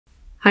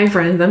Hi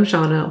friends, I'm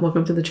Shauna.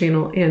 Welcome to the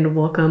channel and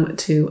welcome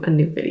to a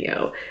new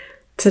video.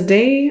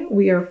 Today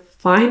we are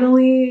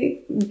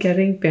finally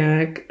getting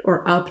back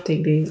or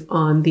updating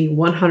on the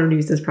 100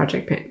 uses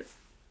project pan.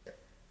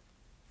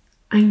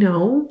 I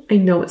know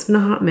it's been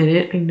a hot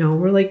minute. I know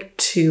we're like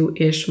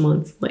 2-ish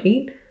months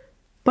late,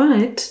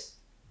 but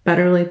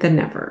better late than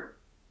never.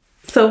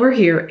 So we're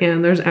here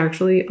and there's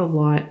actually a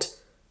lot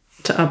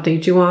to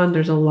update you on.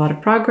 There's a lot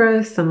of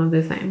progress. Some of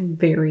this I'm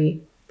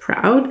very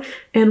proud,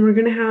 and we're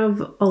gonna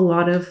have a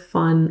lot of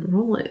fun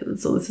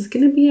roll-ins. So this is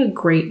gonna be a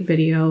great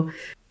video,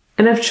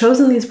 and I've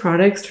chosen these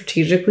products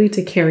strategically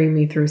to carry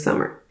me through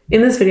summer.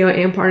 In this video, I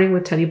am partnering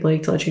with Teddy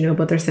Blake to let you know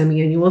about their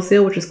semi-annual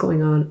sale, which is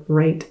going on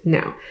right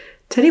now.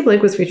 Teddy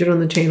Blake was featured on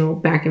the channel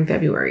back in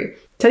February.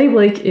 Teddy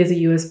Blake is a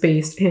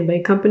US-based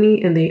handbag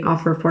company, and they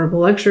offer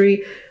affordable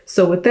luxury.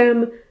 So with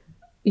them,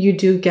 you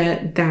do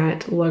get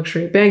that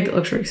luxury bag, that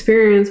luxury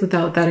experience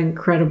without that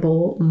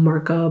incredible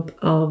markup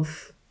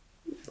of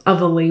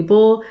a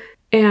label.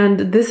 And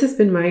this has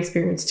been my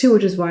experience too,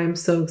 which is why I'm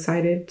so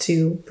excited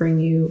to bring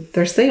you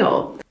their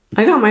sale.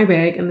 I got my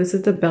bag, and this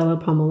is the Bella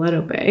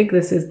Pomeletto bag.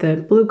 This is the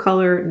blue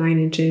color, 9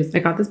 inches. I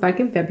got this back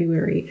in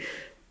February,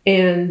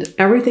 and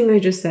everything I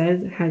just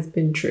said has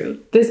been true.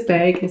 This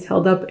bag has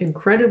held up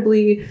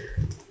incredibly.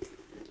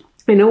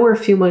 I know we're a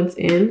few months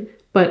in,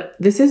 but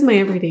this is my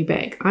everyday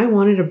bag. I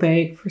wanted a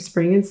bag for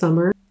spring and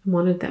summer. I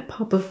wanted that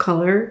pop of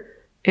color,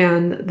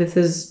 and this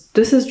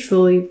has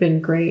truly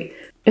been great.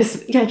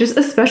 Just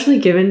especially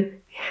given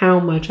how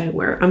much I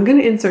wear. I'm going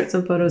to insert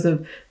some photos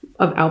of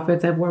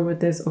outfits I've worn with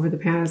this over the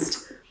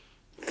past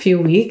few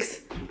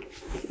weeks.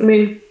 I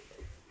mean,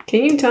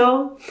 can you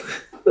tell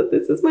that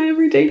this is my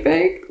everyday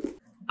bag?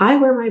 I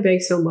wear my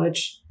bag so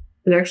much,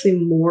 and actually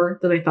more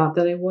than I thought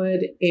that I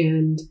would,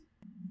 and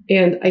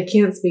I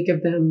can't speak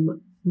of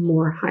them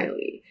more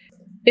highly.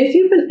 If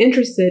you've been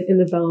interested in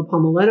the Bella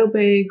Pomeletto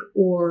bag,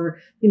 or,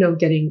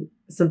 getting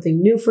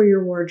something new for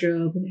your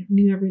wardrobe, and a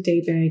new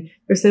everyday bag,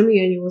 their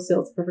semi-annual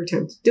sale is the perfect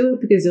time to do it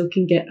because you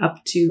can get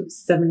up to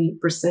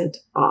 70%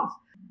 off.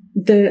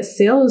 The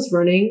sale is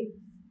running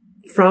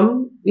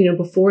from,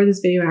 before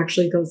this video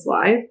actually goes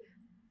live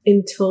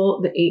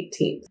until the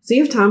 18th. So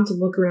you have time to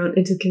look around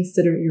and to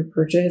consider your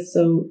purchase.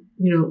 So,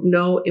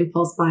 no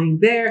impulse buying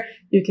there.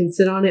 You can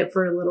sit on it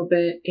for a little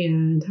bit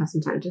and have some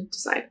time to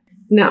decide.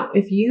 Now,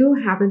 if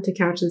you happen to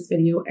catch this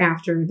video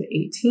after the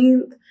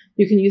 18th,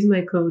 you can use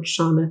my code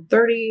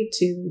Shauna30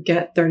 to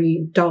get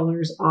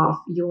 $30 off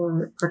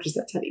your purchase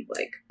at Teddy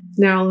Blake.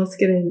 Now let's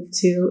get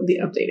into the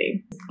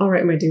updating. All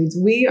right, my dudes,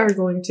 we are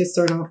going to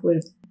start off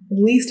with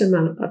least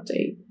amount of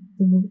update.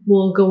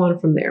 We'll go on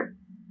from there.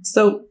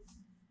 So,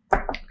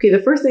 okay,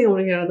 the first thing I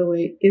want to get out of the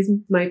way is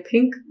my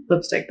pink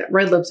lipstick, that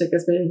red lipstick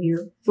that's been in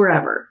here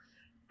forever.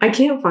 I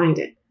can't find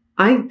it.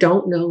 I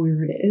don't know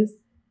where it is.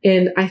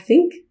 And I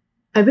think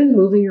I've been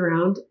moving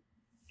around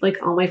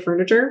like all my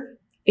furniture.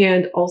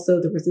 And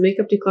also there was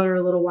makeup declutter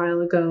a little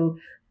while ago.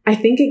 I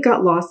think it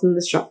got lost in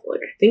the shuffle. Like,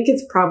 I think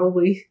it's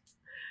probably,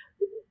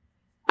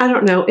 I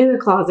don't know, in a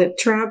closet,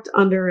 trapped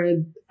under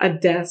a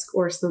desk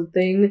or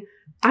something.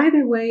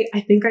 Either way,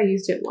 I think I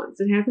used it once.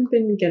 It hasn't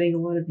been getting a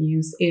lot of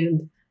use,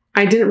 and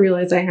I didn't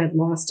realize I had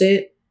lost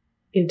it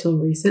until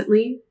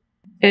recently.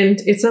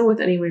 And it's not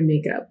with any of my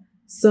makeup.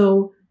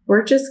 So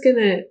we're just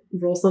gonna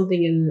roll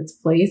something in its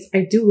place.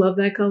 I do love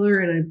that color,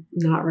 and I'm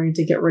not ready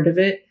to get rid of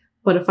it.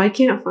 But if I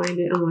can't find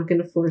it, I'm not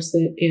going to force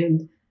it.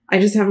 And I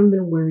just haven't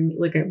been wearing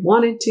it like I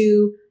wanted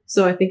to.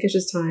 So I think it's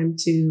just time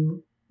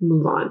to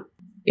move on.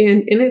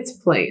 And in its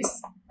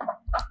place,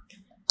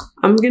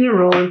 I'm going to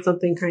roll in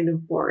something kind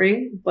of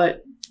boring,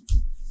 but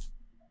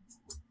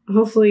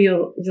hopefully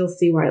you'll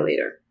see why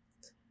later.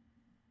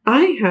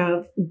 I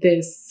have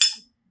this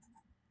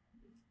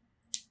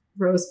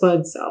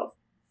Rosebud Self.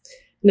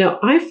 Now,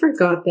 I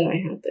forgot that I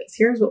had this.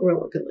 Here's what we're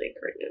looking like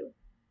right now.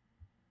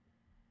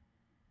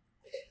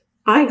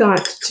 I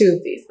got 2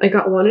 of these. I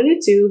got one in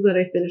a tube that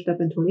I finished up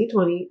in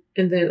 2020,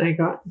 and then I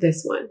got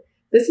this one.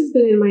 This has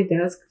been in my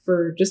desk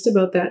for just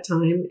about that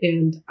time,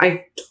 and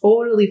I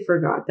totally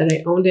forgot that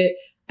I owned it.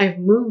 I've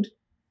moved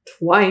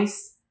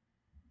twice.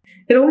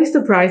 It always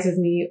surprises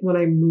me when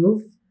I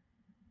move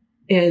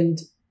and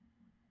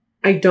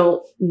I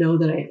don't know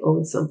that I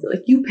own something.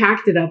 Like, you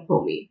packed it up,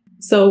 homie.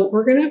 So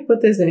we're going to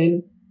put this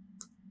in,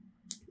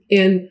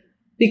 and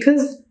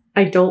because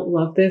I don't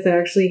love this, I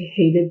actually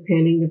hated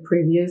panning the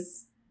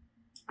previous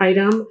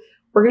item.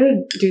 We're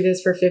going to do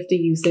this for 50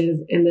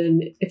 uses, and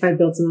then if I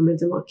build some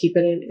momentum, I'll keep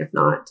it in. If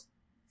not,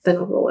 then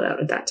I'll roll it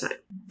out at that time.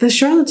 The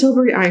Charlotte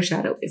Tilbury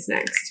eyeshadow is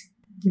next.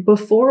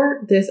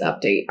 Before this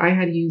update, I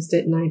had used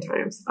it 9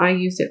 times. I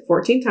used it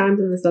 14 times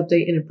in this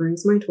update, and it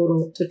brings my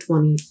total to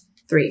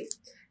 23.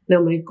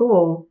 Now my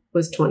goal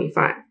was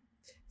 25.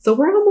 So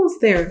we're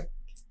almost there,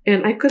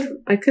 and I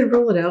could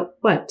roll it out,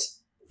 but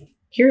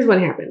here's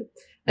what happened.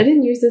 I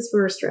didn't use this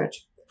for a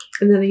stretch,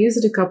 and then I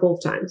used it a couple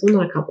of times. Well,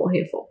 not a couple, a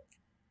handful.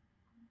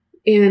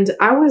 And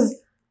I was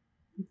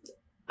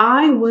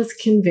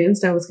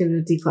convinced I was going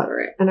to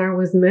declutter it, and I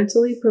was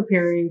mentally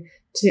preparing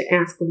to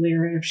ask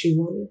Lara if she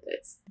wanted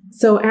this.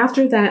 So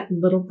after that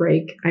little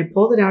break, I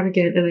pulled it out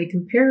again and I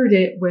compared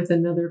it with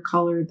another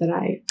color that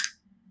I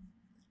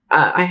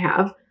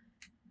have.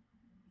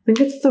 I think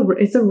it's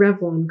a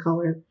Revlon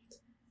color.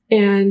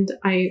 And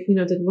I,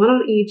 did one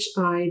on each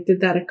eye,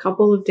 did that a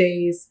couple of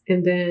days,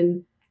 and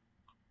then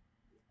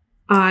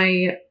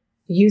I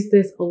used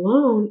this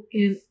alone,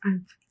 and I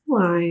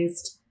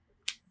realized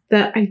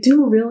that I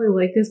do really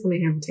like this when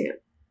I have a tan.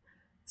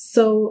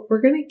 So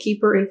we're going to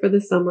keep her in for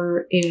the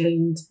summer,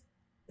 and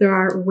there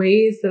are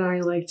ways that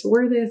I like to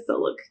wear this that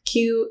look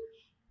cute,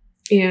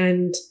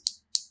 and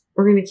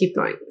we're going to keep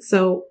going.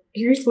 So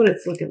here's what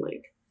it's looking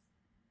like.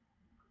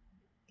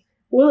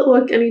 Will it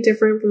look any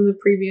different from the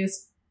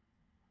previous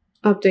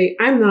update?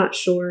 I'm not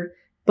sure,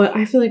 but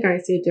I feel like I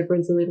see a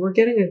difference, and we're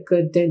getting a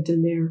good dent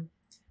in there.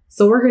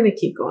 So we're going to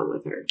keep going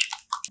with her.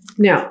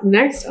 Now,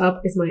 next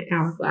up is my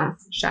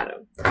Hourglass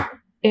shadow.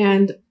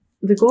 And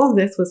the goal of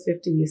this was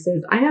 50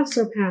 uses. I have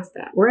surpassed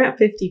that. We're at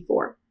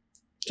 54.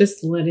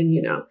 Just letting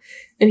you know.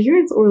 And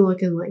here's what we're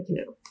looking like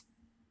now.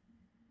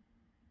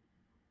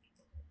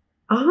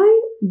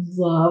 I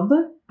love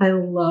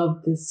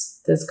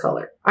this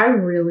color. I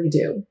really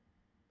do.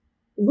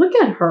 Look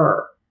at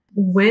her.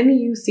 When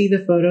you see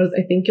the photos,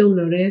 I think you'll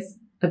notice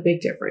a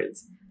big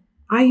difference.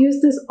 I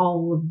use this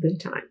all of the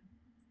time.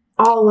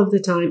 All of the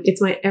time.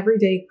 It's my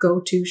everyday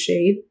go-to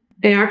shade.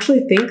 I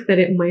actually think that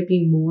it might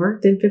be more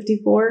than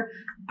 54.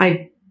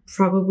 I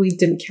probably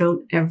didn't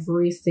count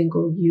every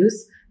single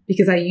use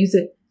because I use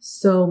it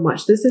so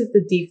much. This is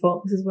the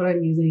default. This is what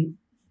I'm using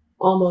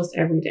almost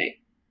every day.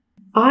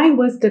 I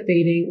was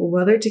debating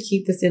whether to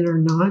keep this in or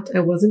not.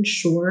 I wasn't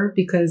sure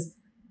because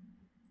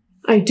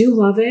I do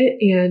love it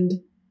and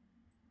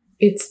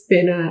it's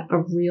been a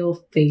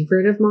real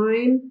favorite of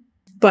mine,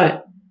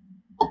 but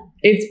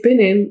it's been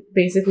in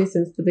basically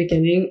since the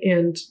beginning,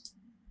 and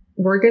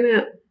we're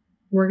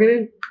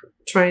gonna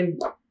try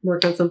and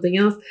work on something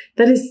else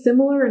that is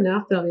similar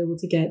enough that I'll be able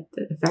to get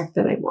the effect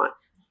that I want.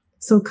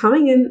 So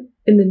coming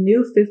in the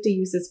new 50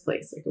 uses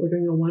place, like we're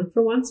doing a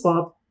 1-for-1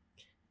 swap,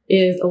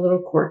 is a little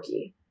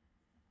quirky.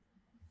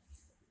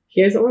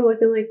 Here's what we're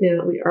looking like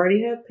now. We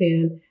already have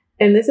pan,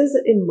 and this is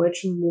in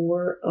much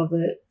more of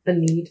a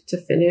need to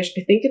finish.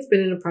 I think it's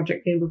been in a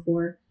project pan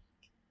before.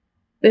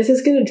 This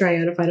is going to dry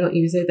out if I don't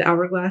use it. The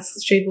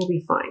Hourglass shade will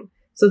be fine.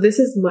 So this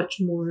is much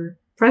more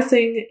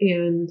pressing,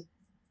 and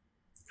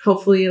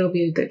hopefully it'll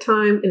be a good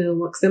time and it'll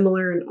look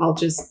similar, and I'm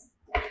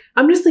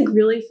just like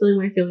really feeling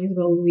my feelings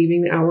about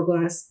leaving the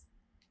Hourglass,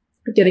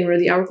 getting rid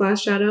of the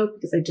Hourglass shadow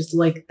because I just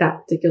like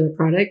that particular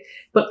product.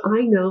 But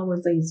I know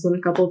once I use one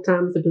a couple of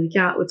times, I'll be like,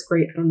 yeah, it looks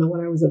great. I don't know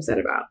what I was upset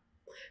about.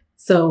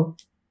 So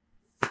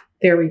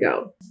there we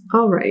go.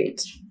 All right.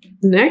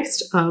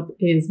 Next up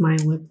is my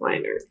lip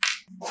liner.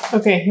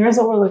 Okay, here's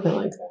what we're looking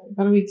like.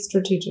 Gotta be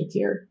strategic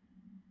here.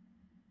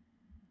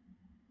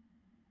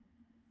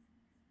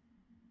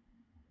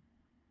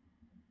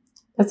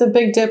 That's a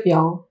big dip,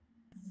 y'all.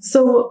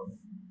 So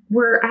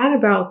we're at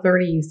about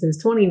 30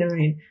 uses,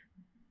 29.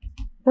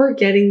 We're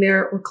getting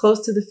there. We're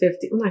close to the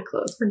 50. Well, not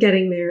close. We're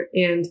getting there.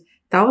 And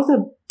that was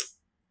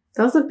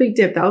a big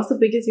dip. That was the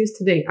biggest use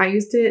to date. I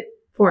used it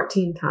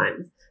 14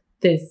 times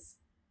this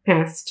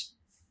past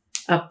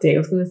update. I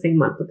was going to say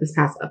month, but this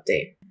past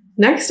update.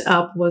 Next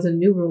up was a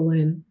new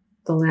roll-in,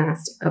 the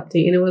last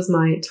update, and it was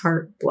my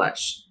Tarte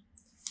blush.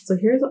 So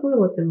here's what we're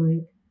looking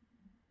like.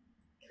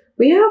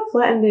 We have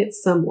flattened it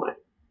somewhat.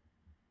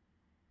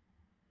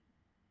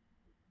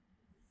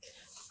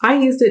 I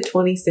used it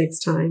 26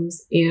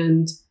 times,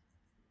 and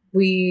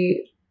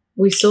we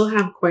still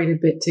have quite a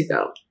bit to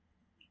go.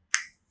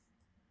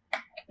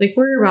 Like,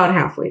 we're about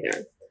halfway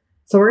there.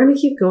 So we're going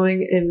to keep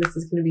going, and this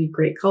is going to be a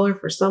great color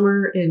for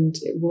summer, and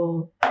it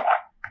will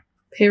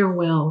pair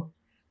well,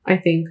 I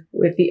think,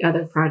 with the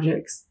other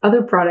products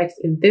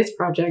in this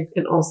project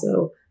and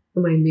also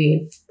my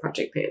main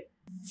project pan.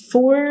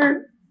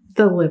 For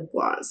the lip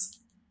gloss,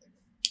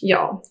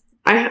 y'all,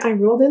 I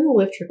rolled in the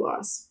Lifter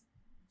gloss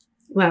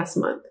last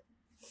month.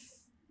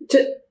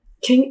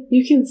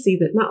 You can see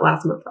that, not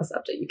last month, last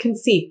update. You can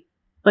see,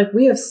 like,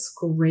 we have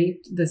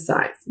scraped the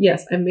sides.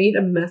 Yes, I made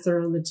a mess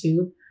around the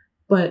tube,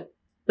 but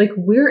like,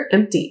 we're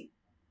empty.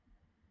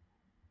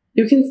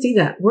 You can see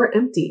that we're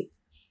empty.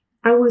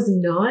 I was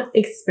not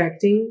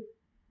expecting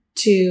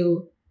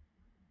to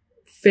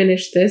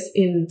finish this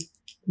in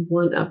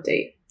one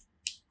update.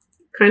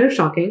 Kind of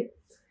shocking.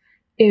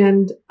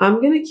 And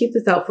I'm going to keep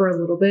this out for a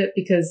little bit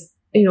because,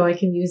 I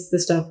can use the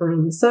stuff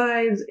around the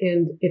sides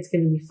and it's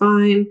going to be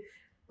fine.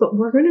 But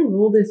we're going to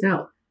roll this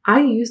out.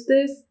 I used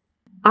this.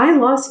 I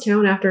lost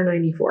count after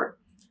 94.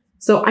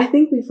 So I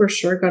think we for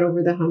sure got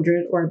over the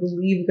 100, or I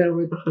believe we got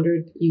over the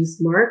 100 use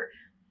mark.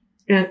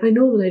 And I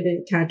know that I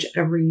didn't catch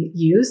every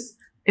use.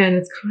 And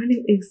it's kind of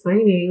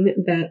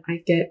exciting that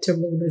I get to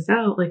roll this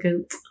out like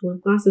a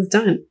lip gloss is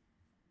done.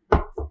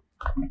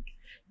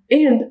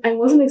 And I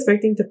wasn't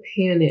expecting to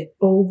pan it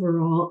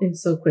overall and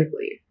so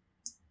quickly.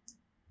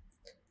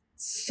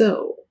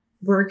 So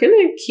we're going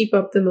to keep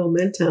up the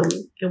momentum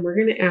and we're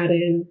going to add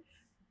in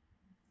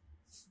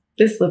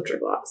this Lifter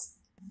gloss.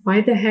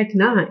 why the heck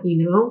not,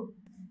 you know?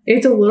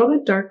 It's a little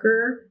bit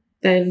darker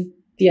than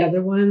the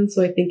other one,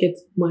 so I think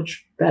it's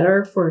much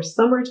better for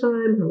summertime,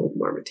 a little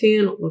more of a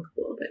tan, it'll look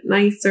a little bit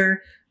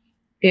nicer,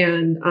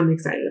 and I'm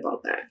excited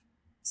about that.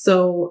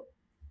 So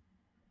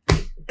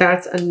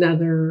that's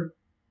another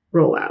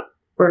rollout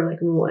or like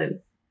roll in.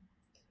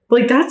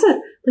 Like that's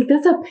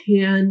a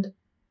panned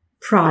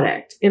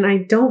product, and I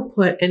don't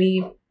put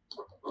any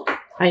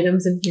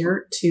items in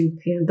here to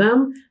pan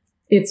them.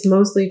 It's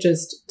mostly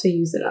just to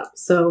use it up.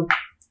 So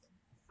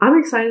I'm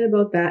excited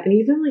about that. And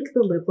even like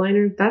the lip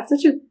liner, that's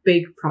such a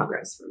big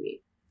progress for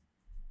me.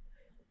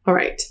 All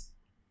right,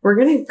 we're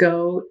gonna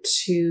go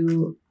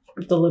to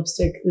the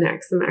lipstick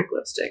next, the MAC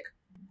lipstick.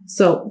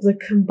 So the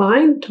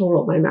combined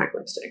total of my MAC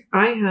lipstick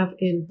I have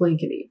in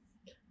Blankety,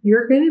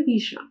 you're gonna be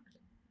shocked.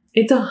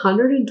 It's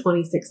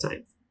 126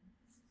 times.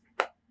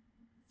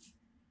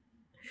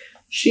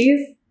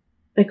 She's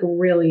like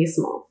really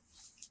small.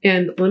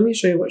 And let me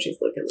show you what she's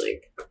looking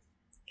like.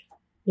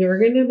 You're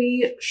gonna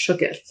be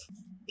shooketh.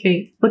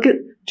 Okay,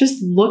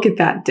 just look at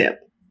that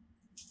dip.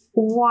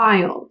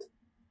 Wild.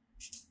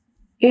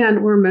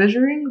 And we're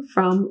measuring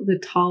from the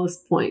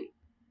tallest point.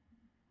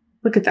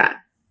 Look at that.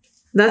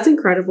 That's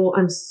incredible.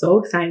 I'm so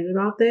excited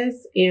about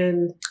this.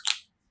 And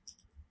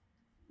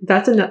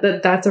that's a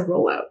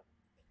rollout.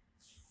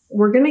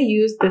 We're going to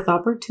use this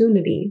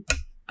opportunity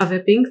of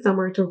it being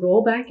summer to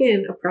roll back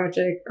in a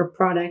project or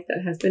product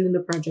that has been in the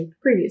project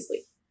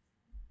previously.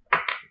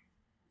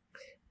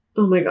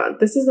 Oh my God,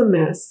 this is a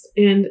mess.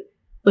 And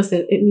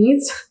listen, it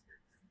needs,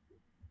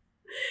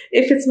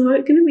 if it's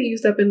not going to be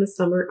used up in the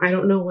summer, I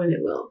don't know when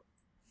it will.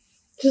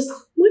 Just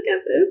look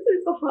at this.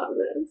 It's a hot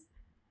mess.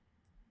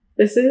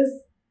 This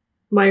is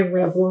my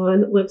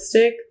Revlon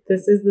lipstick.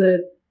 This is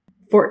the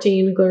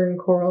 14 Glitter and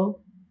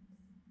Coral.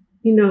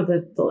 You know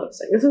the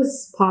lipstick. This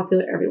was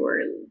popular everywhere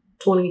in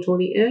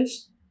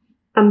 2020-ish.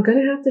 I'm going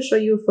to have to show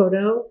you a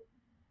photo.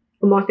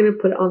 I'm not going to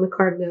put it on the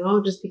card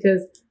now just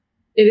because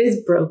it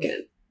is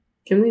broken.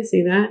 Can we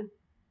see that?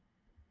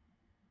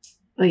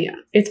 Oh yeah,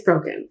 it's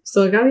broken.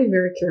 So I got to be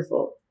very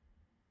careful.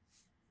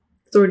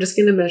 So we're just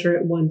going to measure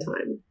it one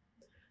time.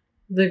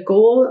 The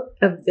goal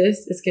of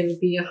this is going to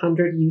be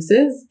 100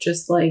 uses,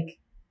 just like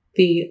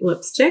the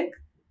lipstick.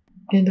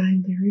 And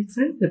I'm very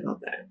excited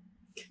about that.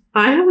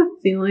 I have a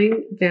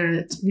feeling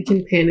that we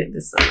can pan it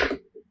this summer.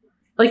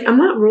 Like, I'm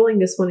not rolling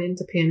this one in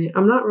to pan it.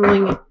 I'm not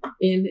rolling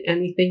in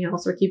anything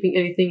else or keeping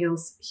anything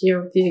else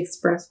here with the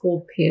express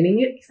goal of panning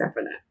it, except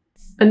for that.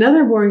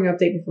 Another boring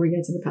update before we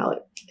get to the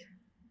palette.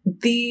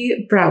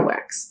 The brow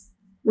wax.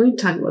 Let me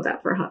talk about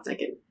that for a hot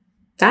second.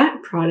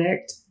 That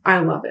product, I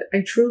love it.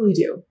 I truly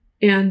do.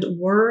 And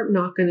we're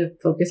not going to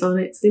focus on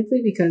it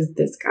simply because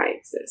this guy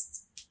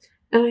exists.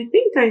 And I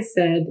think I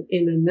said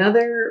in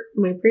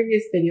my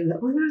previous video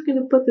that we're not going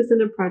to put this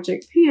in a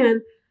project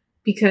pan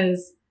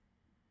because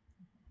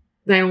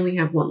I only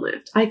have one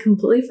left. I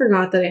completely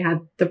forgot that I had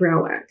the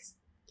brow wax.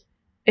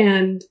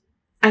 And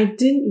I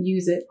didn't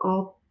use it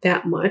all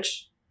that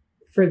much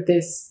for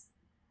this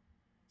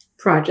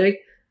project.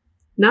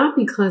 Not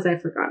because I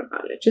forgot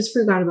about it. Just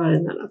forgot about it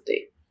in that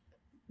update.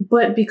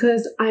 But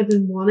because I've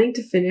been wanting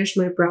to finish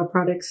my brow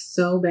products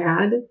so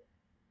bad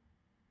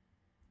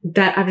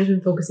that I've just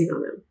been focusing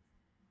on them.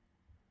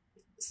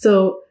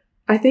 So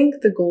I think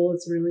the goal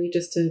is really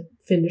just to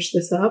finish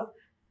this up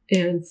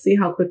and see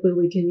how quickly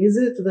we can use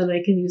it so then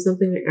I can use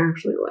something I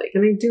actually like.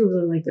 And I do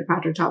really like the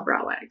Patrick Ta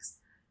Brow Wax.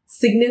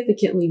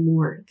 Significantly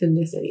more than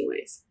this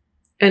anyways.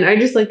 And I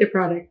just like the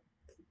product.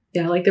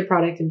 Yeah, I like the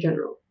product in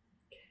general.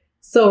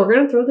 So we're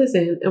going to throw this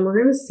in and we're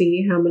going to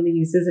see how many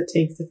uses it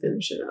takes to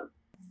finish it up.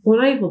 When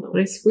I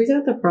squeeze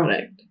out the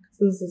product,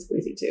 so this is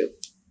squeezy too.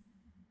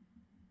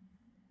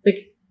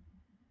 Like,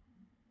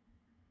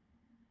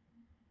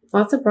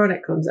 lots of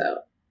product comes out.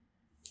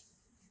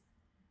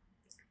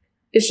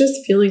 It's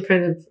just feeling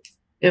kind of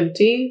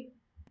empty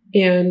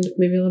and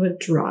maybe a little bit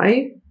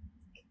dry.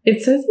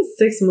 It says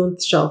a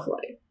 6-month shelf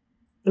life,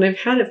 and I've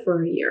had it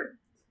for a year.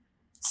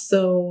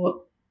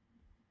 So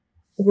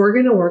we're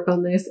going to work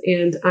on this,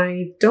 and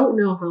I don't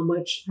know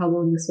how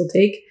long this will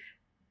take.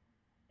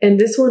 And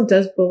this one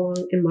does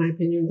belong, in my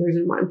opinion. The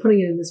reason why I'm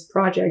putting it in this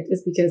project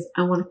is because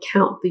I want to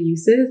count the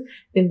uses,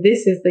 and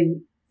this is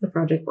the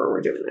project where we're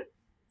doing it.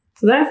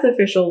 So that's the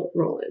official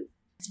roll-in.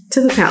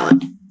 To the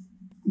palette.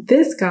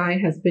 This guy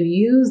has been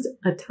used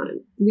a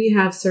ton. We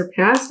have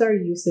surpassed our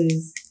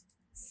uses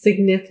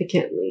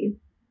significantly.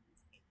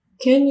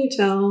 Can you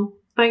tell?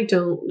 I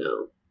don't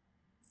know.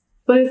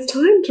 But it's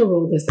time to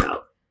roll this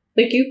out.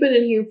 Like, you've been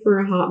in here for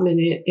a hot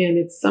minute, and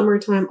it's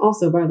summertime.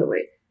 Also, by the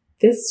way,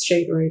 this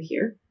shade right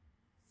here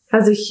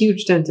has a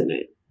huge dent in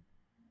it.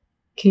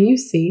 Can you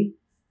see?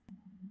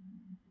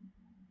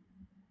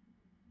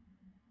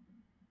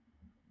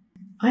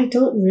 I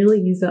don't really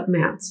use up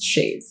matte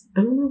shades.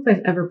 I don't know if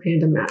I've ever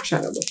panned a matte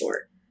shadow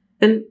before.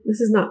 And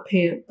this is not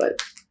pan,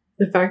 but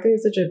the fact that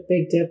it's such a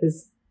big dip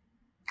is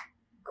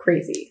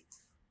crazy.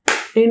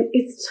 And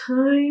it's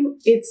time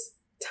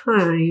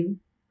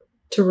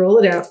to roll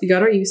it out. We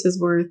got our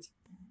uses worth.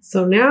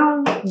 So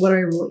now, what are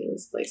I rolling in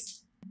this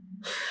place?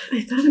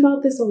 I thought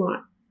about this a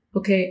lot.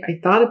 Okay, I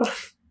thought about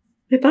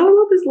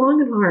this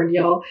long and hard,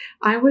 y'all.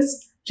 I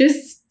was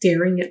just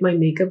staring at my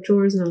makeup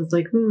drawers and I was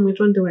like, which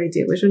one do I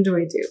do? Which one do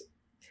I do?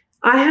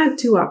 I had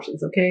two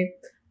options, okay?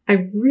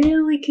 I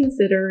really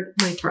considered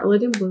my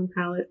Tartelette and Bloom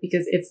palette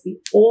because it's the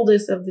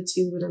oldest of the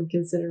two that I'm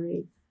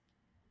considering.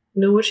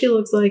 Know what she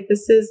looks like.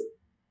 This is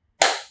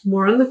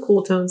more on the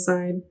cool tone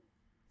side.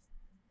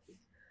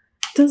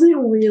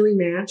 Doesn't really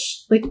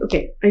match. Like,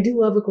 okay, I do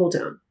love a cool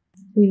tone.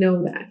 We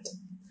know that.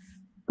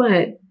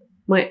 But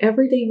my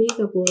everyday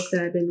makeup look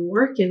that I've been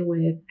working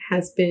with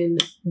has been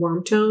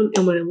warm tone.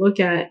 And when I look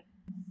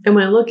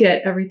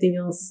at everything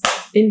else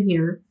in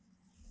here,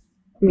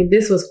 I mean,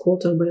 this was cool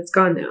tone, but it's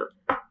gone now.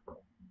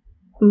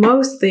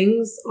 Most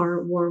things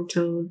are warm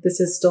tone. This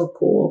is still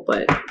cool,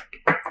 but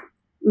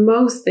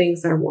most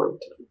things are warm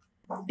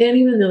tone. And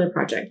even the other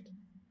project,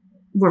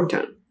 warm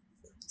tone.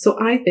 So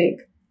I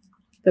think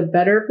the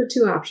better of the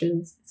two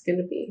options is going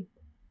to be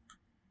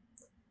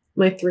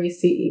my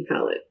 3CE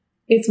palette.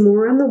 It's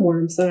more on the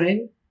warm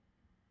side.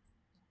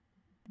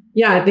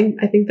 Yeah, I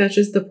think that's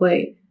just the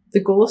play. The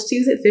goal is to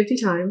use it 50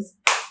 times,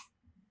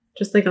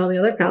 just like all the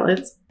other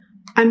palettes.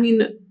 I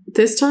mean,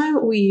 this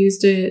time we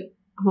used it,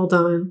 hold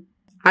on.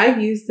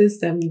 I've used this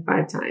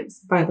 75 times,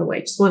 by the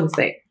way, just want to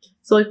say.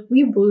 So like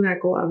we blew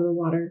that goal out of the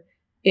water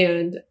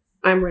and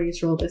I'm ready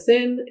to roll this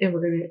in and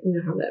we're going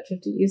to have that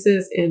 50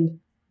 uses and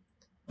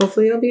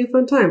hopefully it'll be a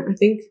fun time. I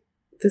think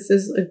this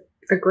is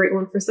a great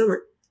one for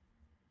summer.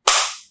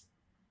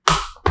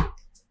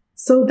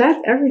 So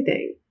that's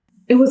everything.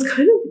 It was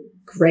kind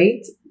of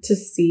great to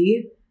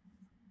see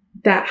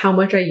that how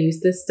much I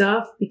used this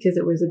stuff because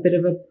it was a bit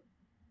of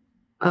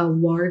a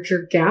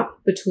larger gap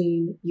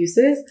between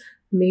uses.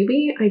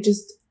 Maybe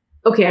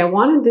I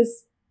wanted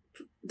this.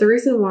 The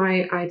reason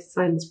why I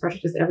designed this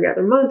project as every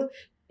other month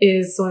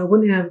is so I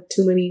wouldn't have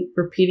too many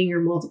repeating or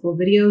multiple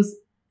videos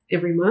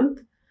every month.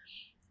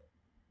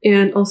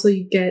 And also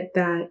you get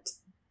that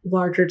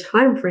larger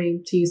time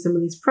frame to use some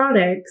of these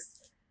products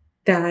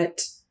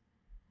that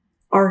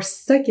are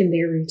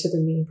secondary to the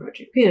main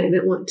project pan. I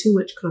didn't want too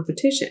much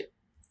competition.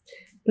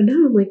 But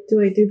now I'm like,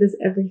 do I do this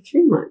every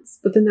 3 months?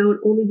 But then that would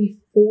only be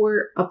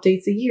 4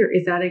 updates a year.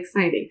 Is that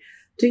exciting?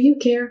 Do you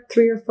care?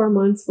 3 or 4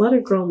 months? Let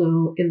a girl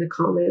know in the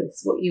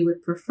comments what you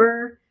would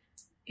prefer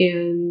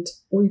and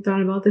what you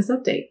thought about this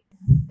update.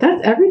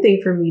 That's everything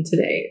for me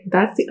today.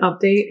 That's the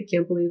update. I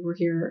can't believe we're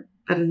here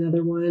at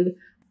another one.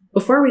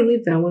 Before we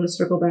leave, though, I want to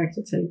circle back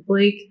to Teddy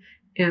Blake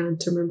and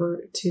to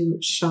remember to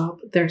shop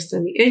their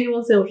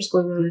semi-annual sale, which is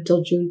going on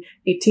until June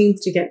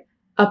 18th to get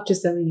up to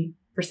 70%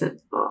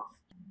 off.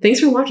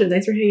 Thanks for watching.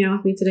 Thanks for hanging out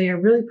with me today. I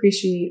really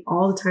appreciate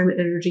all the time and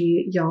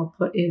energy y'all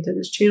put into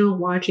this channel,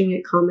 watching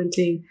it,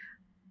 commenting.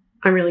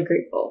 I'm really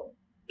grateful,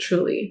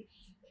 truly.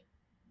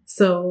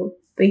 So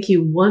thank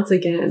you once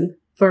again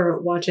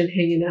for watching,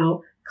 hanging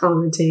out,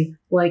 commenting,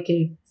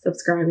 liking,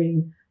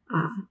 subscribing.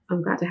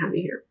 I'm glad to have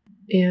you here.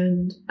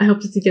 And I hope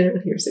to see you again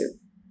here soon.